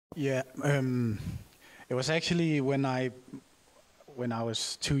Yeah, it was actually when I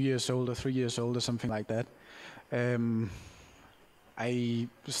was 2 years old or 3 years old or something like that. Um, I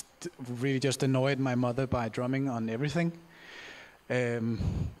really just annoyed my mother by drumming on everything. And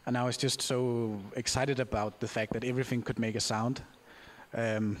I was just so excited about the fact that everything could make a sound.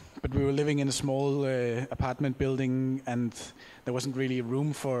 But we were living in a small apartment building, and there wasn't really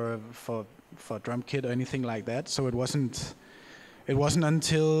room for a drum kit or anything like that. So it wasn't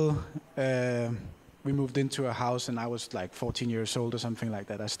until we moved into a house, and I was like 14 years old or something like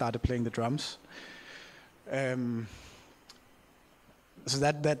that, I started playing the drums. Um, so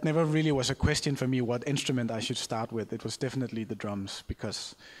that never really was a question for me what instrument I should start with. It was definitely the drums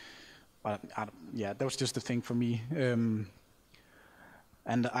because, well, yeah, that was just the thing for me.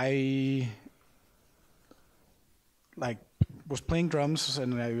 And I like was playing drums,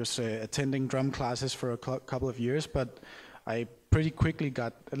 and I was attending drum classes for a couple of years, but I pretty quickly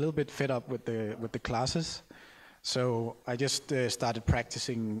got a little bit fed up with the classes. So I just started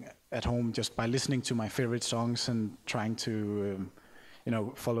practicing at home just by listening to my favorite songs and trying to,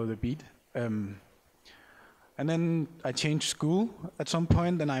 follow the beat. And then I changed school at some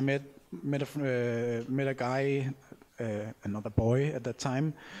point, and I met a guy, another boy at that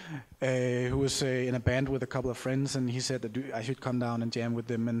time, who was in a band with a couple of friends, and he said that I should come down and jam with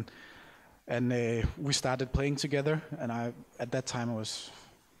them, and we started playing together. And at that time I was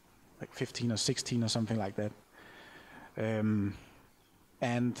like 15 or 16 or something like that.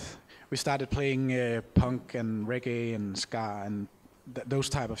 And we started playing punk and reggae and ska and those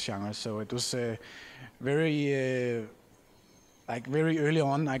type of genres. So it was very very early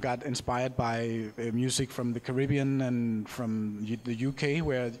on, I got inspired by music from the Caribbean and from the UK,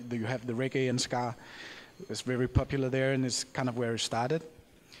 where you have the reggae and ska. It's very popular there, and it's kind of where it started.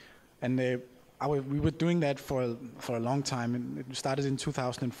 And we were doing that for a long time. It started in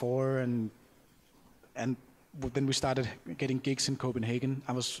 2004, and then we started getting gigs in Copenhagen.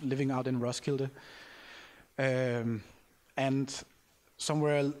 I was living out in Roskilde, and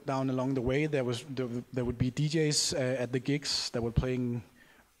somewhere down along the way, there would be DJs at the gigs that were playing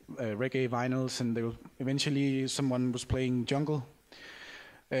reggae vinyls, and eventually someone was playing jungle,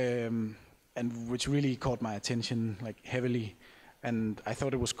 and which really caught my attention like heavily. And I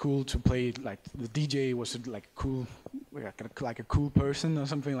thought it was cool to play, like the DJ was like cool, like a cool person or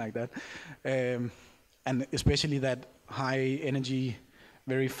something like that, and especially that high energy,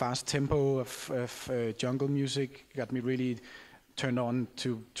 very fast tempo of jungle music got me really turned on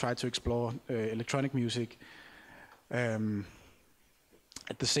to try to explore electronic music. At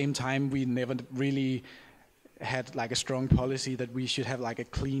the same time, we never really had like a strong policy that we should have like a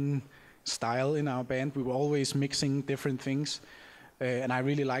clean style in our band. We were always mixing different things, and I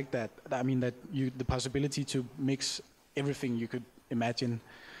really liked that. I mean, the possibility to mix everything you could imagine.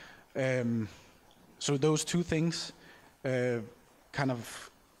 So those two things kind of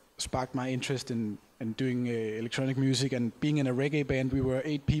sparked my interest in doing electronic music. And being in a reggae band, we were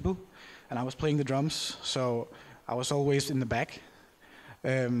 8 people, and I was playing the drums, so I was always in the back.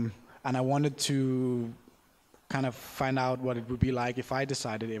 And I wanted to kind of find out what it would be like if I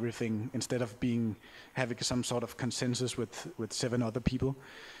decided everything instead of having some sort of consensus with 7 other people.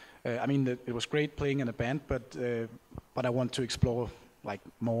 I mean, it was great playing in a band, but I want to explore like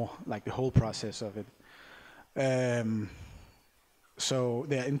more, like the whole process of it. So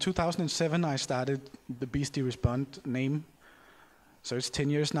yeah, in 2007 I started the Beastie Respond name. So it's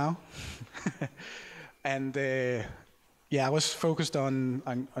 10 years now. And yeah, I was focused on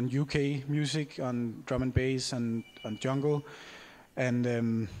UK music, on drum and bass, and on jungle.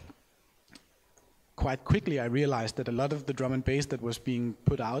 And quite quickly I realized that a lot of the drum and bass that was being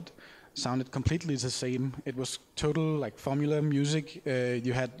put out sounded completely the same. It was total like formula music.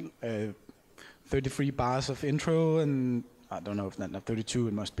 You had 33 bars of intro, and I don't know if not 32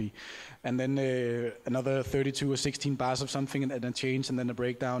 it must be, and then another 32 or 16 bars of something, and then a change, and then a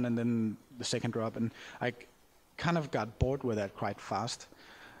breakdown, and then the second drop. And I kind of got bored with that quite fast.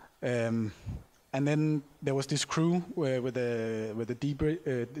 And then there was this crew with a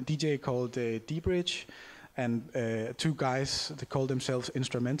DJ called D-Bridge, and 2 guys, they called themselves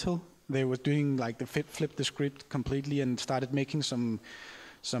Instrumental. They were doing like flipped the script completely and started making some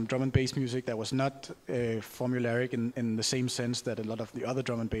drum and bass music that was not formulaic in the same sense that a lot of the other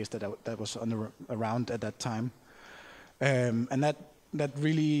drum and bass that was around at that time. And that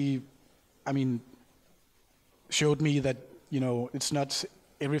really, I mean, showed me that, it's not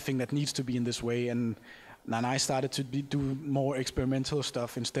everything that needs to be in this way. And I started to do more experimental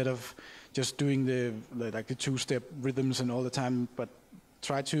stuff instead of just doing the 2-step rhythms and all the time, but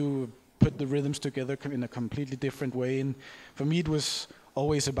try to put the rhythms together in a completely different way. And for me, it was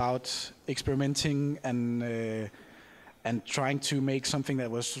always about experimenting and trying to make something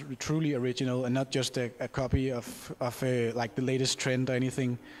that was truly original and not just a copy of like the latest trend or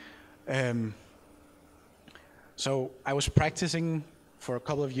anything. So I was practicing for a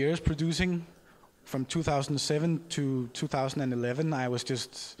couple of years producing. From 2007 to 2011, I was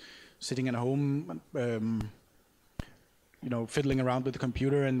just sitting at home, fiddling around with the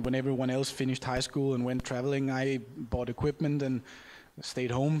computer. And when everyone else finished high school and went traveling, I bought equipment and stayed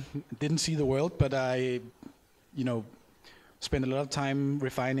home. Didn't see the world, but I, spent a lot of time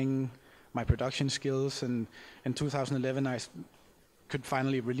refining my production skills. And in 2011, I could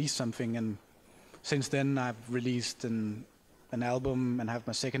finally release something. And since then, I've released an album and have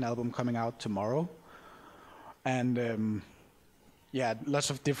my second album coming out tomorrow. And lots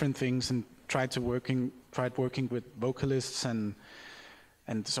of different things, and tried working with vocalists, and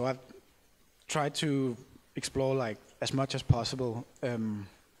so I've tried to explore like as much as possible.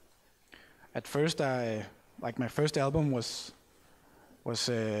 At first, my first album was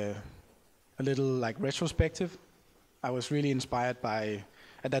a little like retrospective. I was really inspired by,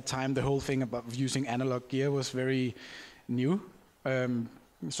 at that time, the whole thing about using analog gear was very new.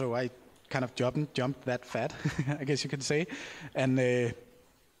 So I kind of jumped that fat, I guess you could say, and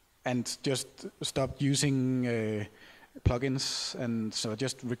just stopped using plugins, and so I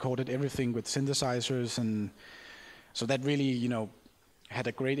just recorded everything with synthesizers, and so that really, had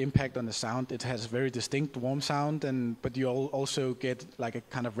a great impact on the sound. It has a very distinct warm sound, but you also get like a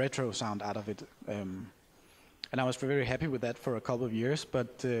kind of retro sound out of it, and I was very happy with that for a couple of years,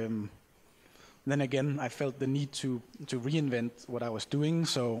 but then again, I felt the need to reinvent what I was doing,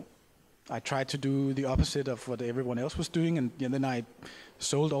 so I tried to do the opposite of what everyone else was doing, and then I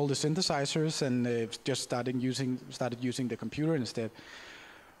sold all the synthesizers and just started using the computer instead,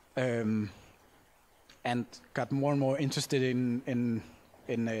 and got more and more interested in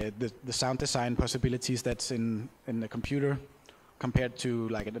the sound design possibilities that's in the computer compared to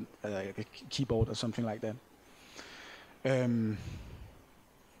like a keyboard or something like that.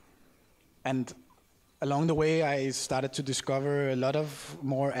 And along the way, I started to discover a lot of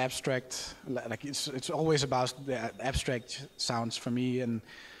more abstract, like it's always about the abstract sounds for me, and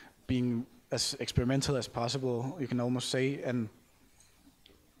being as experimental as possible, you can almost say, and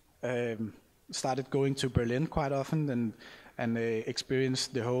started going to Berlin quite often and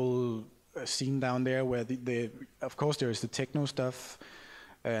experienced the whole scene down there, where of course there is the techno stuff,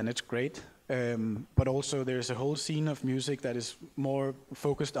 and it's great, but also there's a whole scene of music that is more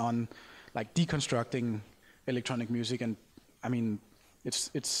focused on like deconstructing electronic music. And I mean,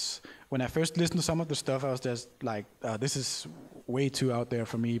 it's when I first listened to some of the stuff, I was just like, this is way too out there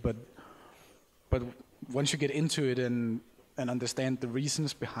for me. But once you get into it and understand the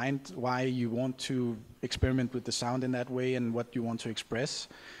reasons behind why you want to experiment with the sound in that way and what you want to express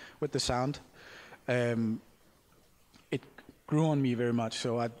with the sound, it grew on me very much.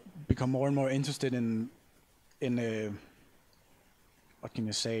 So I become more and more interested in what can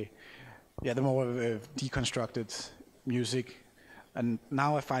you say? Yeah, the more deconstructed music, and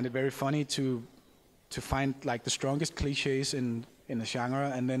now I find it very funny to find like the strongest cliches in a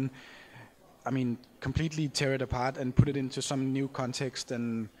genre, and then, I mean, completely tear it apart and put it into some new context,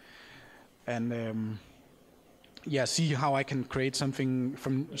 and see how I can create something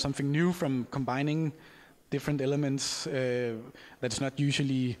new from combining different elements that's not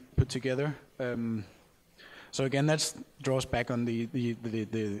usually put together. So again, that draws back on the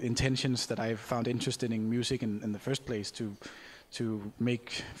intentions that I found interested in music in the first place, to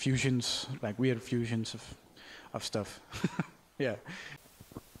make fusions, like weird fusions of stuff. Yeah.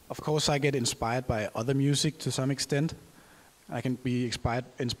 Of course, I get inspired by other music to some extent. I can be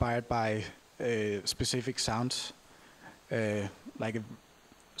inspired by specific sounds, like a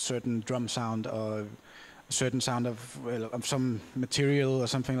certain drum sound or a certain sound of some material or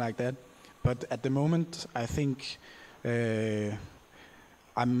something like that. But at the moment, I think I'm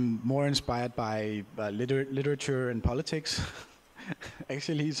more inspired by literature and politics.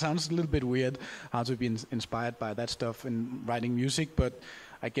 Actually, it sounds a little bit weird how to be inspired by that stuff in writing music, but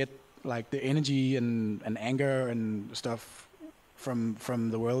I get like the energy and anger and stuff from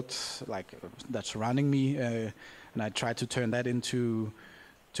the world like that's surrounding me, and I try to turn that into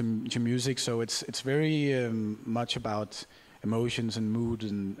music. So it's very much about emotions and mood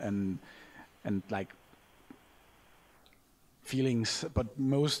and like feelings, but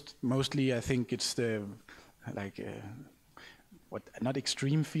mostly I think it's the like not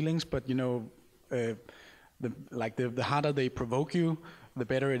extreme feelings, but the harder they provoke you, the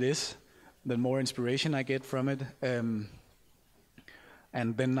better it is, the more inspiration I get from it,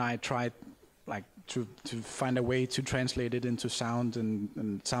 and then I try like to find a way to translate it into sound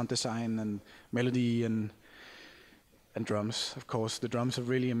and sound design and melody and drums. Of course, the drums are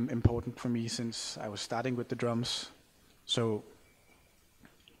really important for me since I was starting with the drums. So,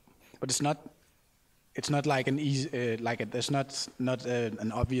 but it's not like an easy there's not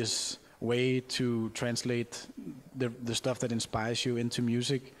an obvious way to translate the stuff that inspires you into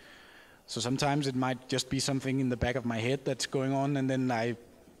music. So sometimes it might just be something in the back of my head that's going on, and then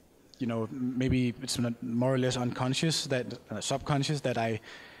maybe it's not more or less unconscious, that subconscious, that I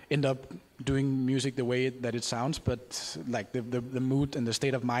end up doing music the way that it sounds. But like the mood and the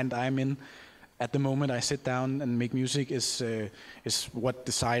state of mind I'm in at the moment I sit down and make music is what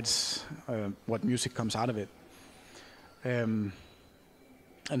decides what music comes out of it. And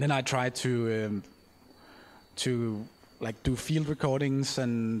then I try to like do field recordings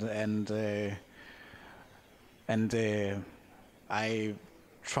and I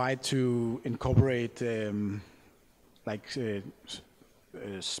try to incorporate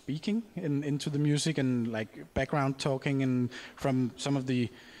speaking into the music and like background talking and from some of the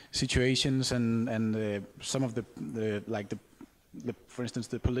situations and some of the for instance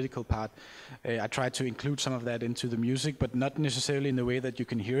the political part. I try to include some of that into the music, but not necessarily in the way that you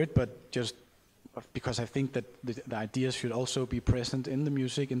can hear it, but just because I think that the ideas should also be present in the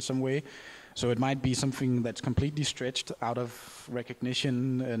music in some way. So it might be something that's completely stretched out of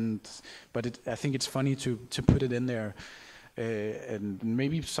recognition, but I think it's funny to put it in there, and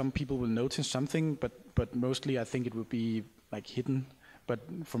maybe some people will notice something, but mostly I think it will be like hidden. But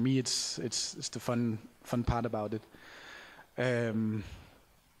for me, it's the fun part about it.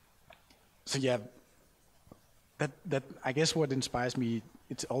 So yeah, that I guess what inspires me,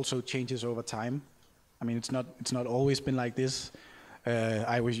 it also changes over time. I mean, it's not always been like this.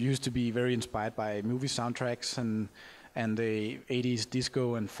 I used to be very inspired by movie soundtracks and the 80s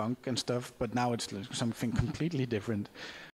disco and funk and stuff, but now it's like something completely different.